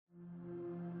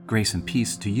Grace and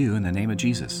peace to you in the name of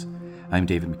Jesus. I'm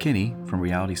David McKinney from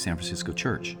Reality San Francisco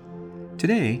Church.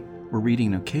 Today, we're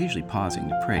reading and occasionally pausing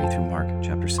to pray through Mark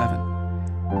chapter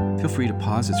 7. Feel free to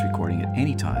pause this recording at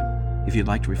any time if you'd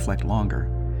like to reflect longer,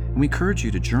 and we encourage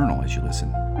you to journal as you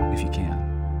listen, if you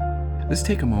can. Let's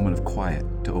take a moment of quiet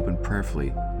to open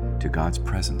prayerfully to God's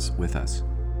presence with us.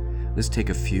 Let's take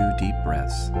a few deep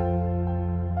breaths.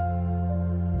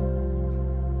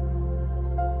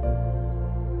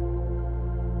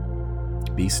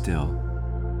 Be still.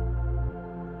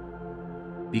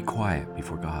 Be quiet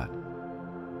before God.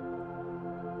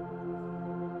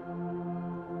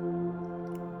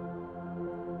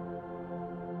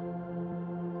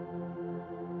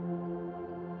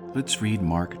 Let's read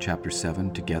Mark chapter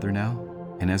 7 together now,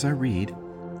 and as I read,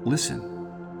 listen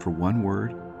for one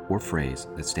word or phrase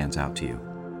that stands out to you.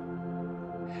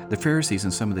 The Pharisees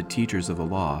and some of the teachers of the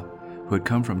law who had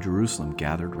come from Jerusalem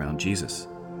gathered around Jesus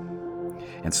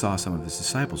and saw some of his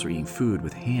disciples were eating food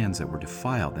with hands that were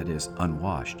defiled, that is,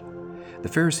 unwashed. The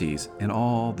Pharisees and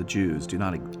all the Jews do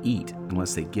not eat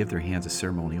unless they give their hands a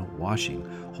ceremonial washing,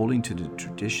 holding to the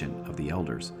tradition of the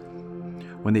elders.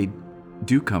 When they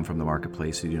do come from the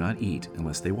marketplace, they do not eat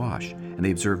unless they wash, and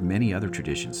they observe many other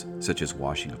traditions, such as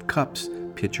washing of cups,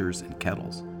 pitchers, and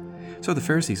kettles. So the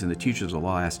Pharisees and the teachers of the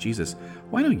law asked Jesus,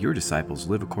 "Why don't your disciples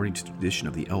live according to the tradition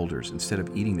of the elders instead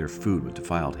of eating their food with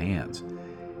defiled hands?"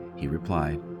 He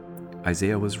replied,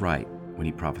 "Isaiah was right when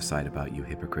he prophesied about you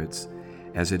hypocrites.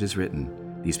 As it is written,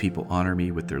 these people honor me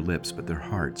with their lips, but their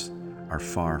hearts are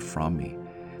far from me.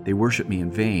 They worship me in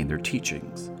vain. Their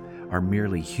teachings are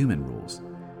merely human rules.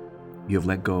 You have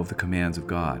let go of the commands of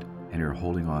God, and are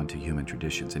holding on to human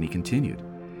traditions." And he continued,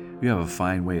 "You have a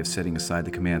fine way of setting aside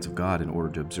the commands of God in order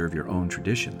to observe your own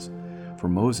traditions. For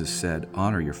Moses said,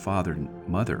 'Honor your father and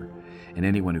mother,' and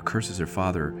anyone who curses their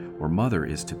father or mother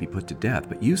is to be put to death.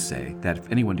 But you say that if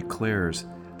anyone declares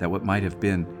that what might have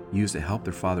been used to help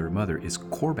their father or mother is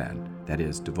korban, that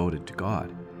is, devoted to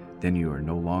God, then you are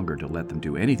no longer to let them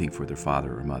do anything for their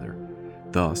father or mother.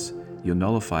 Thus, you'll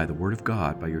nullify the word of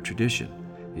God by your tradition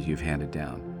that you've handed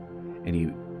down, and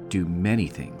you do many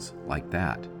things like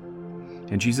that."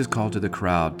 And Jesus called to the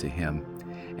crowd to him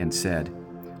and said,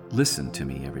 "Listen to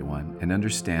me, everyone, and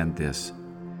understand this.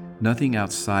 Nothing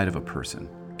outside of a person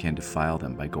can defile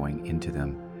them by going into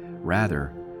them.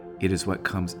 Rather, it is what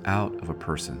comes out of a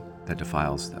person that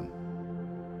defiles them."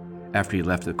 After he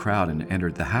left the crowd and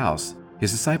entered the house,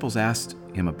 his disciples asked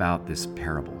him about this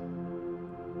parable.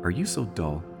 "Are you so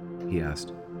dull?" he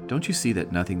asked. "Don't you see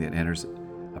that nothing that enters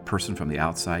a person from the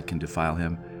outside can defile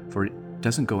him? For it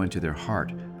doesn't go into their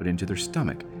heart, but into their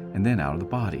stomach, and then out of the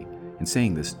body." In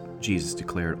saying this, Jesus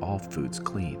declared all foods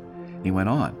clean. And he went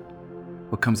on,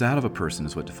 "What comes out of a person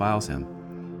is what defiles him.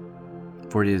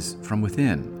 For it is from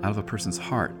within, out of a person's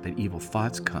heart, that evil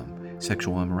thoughts come: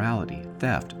 sexual immorality,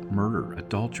 theft, murder,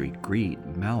 adultery, greed,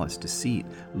 malice, deceit,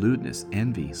 lewdness,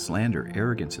 envy, slander,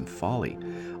 arrogance, and folly.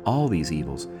 All these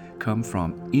evils come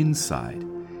from inside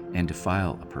and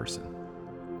defile a person."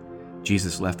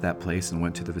 Jesus left that place and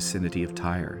went to the vicinity of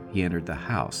Tyre. He entered the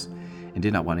house and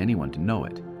did not want anyone to know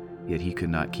it, yet he could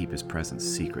not keep his presence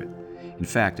secret. In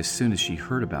fact, as soon as she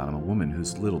heard about him, a woman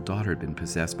whose little daughter had been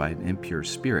possessed by an impure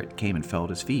spirit came and fell at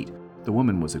his feet. The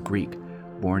woman was a Greek,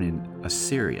 born in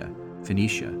Assyria,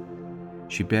 Phoenicia.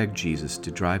 She begged Jesus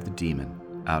to drive the demon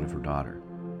out of her daughter.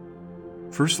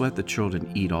 "First let the children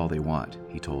eat all they want,"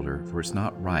 he told her, "for it's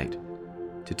not right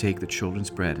to take the children's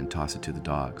bread and toss it to the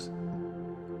dogs."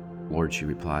 "Lord," she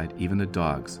replied, "even the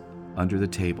dogs under the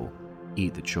table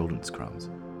eat the children's crumbs."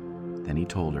 Then he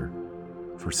told her,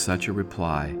 "For such a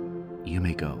reply, you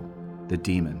may go. The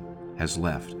demon has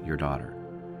left your daughter."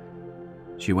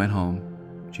 She went home.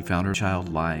 She found her child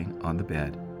lying on the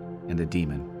bed and the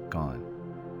demon gone.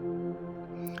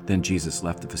 Then Jesus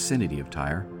left the vicinity of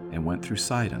Tyre and went through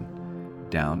Sidon,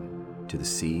 down to the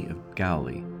Sea of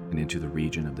Galilee and into the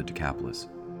region of the Decapolis.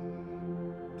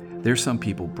 There some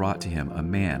people brought to him a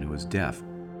man who was deaf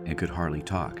and could hardly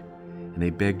talk, and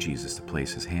they begged Jesus to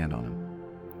place his hand on him.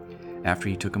 After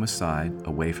he took him aside,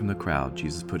 away from the crowd,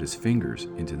 Jesus put his fingers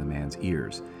into the man's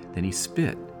ears. Then he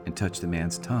spit and touched the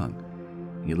man's tongue.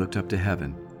 He looked up to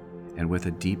heaven, and with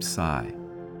a deep sigh,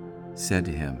 said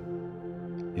to him,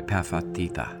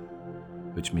 "Epaphatita,"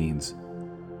 which means,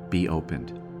 "Be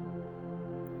opened."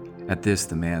 At this,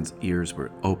 the man's ears were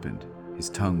opened, his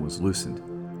tongue was loosened,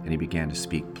 and he began to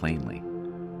speak plainly.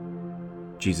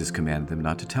 Jesus commanded them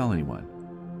not to tell anyone,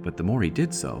 but the more he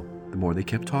did so, the more they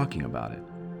kept talking about it.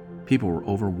 People were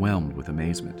overwhelmed with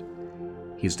amazement.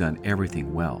 "He's done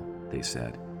everything well," they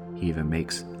said. "He even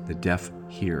makes the deaf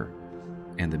hear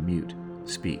and the mute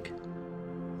speak."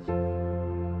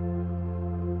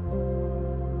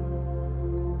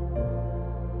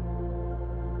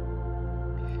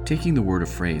 Taking the word or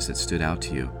phrase that stood out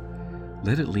to you,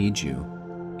 let it lead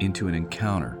you into an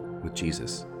encounter with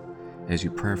Jesus as you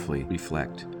prayerfully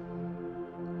reflect.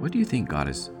 What do you think God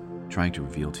is trying to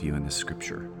reveal to you in this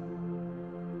scripture?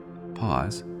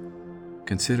 Pause,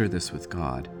 consider this with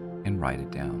God, and write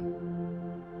it down.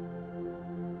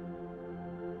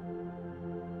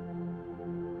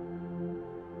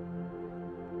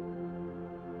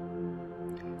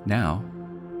 Now,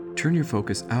 turn your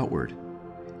focus outward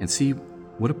and see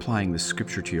what applying this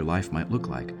scripture to your life might look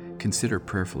like. Consider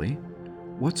prayerfully,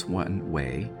 what's one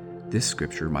way this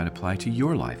scripture might apply to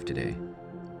your life today?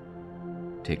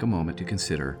 Take a moment to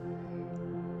consider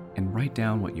and write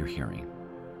down what you're hearing.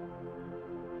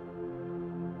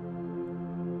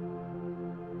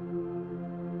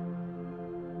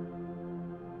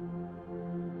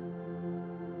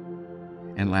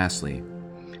 And lastly,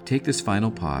 take this final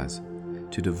pause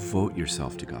to devote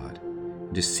yourself to God,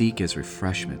 and to seek His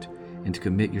refreshment, and to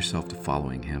commit yourself to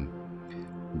following Him.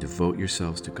 And devote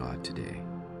yourselves to God today.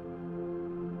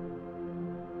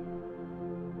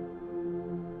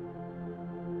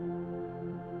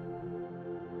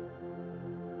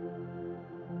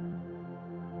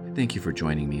 Thank you for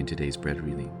joining me in today's bread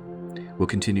reading. We'll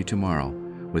continue tomorrow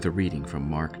with a reading from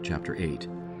Mark chapter 8.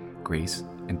 Grace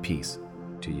and peace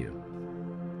to you.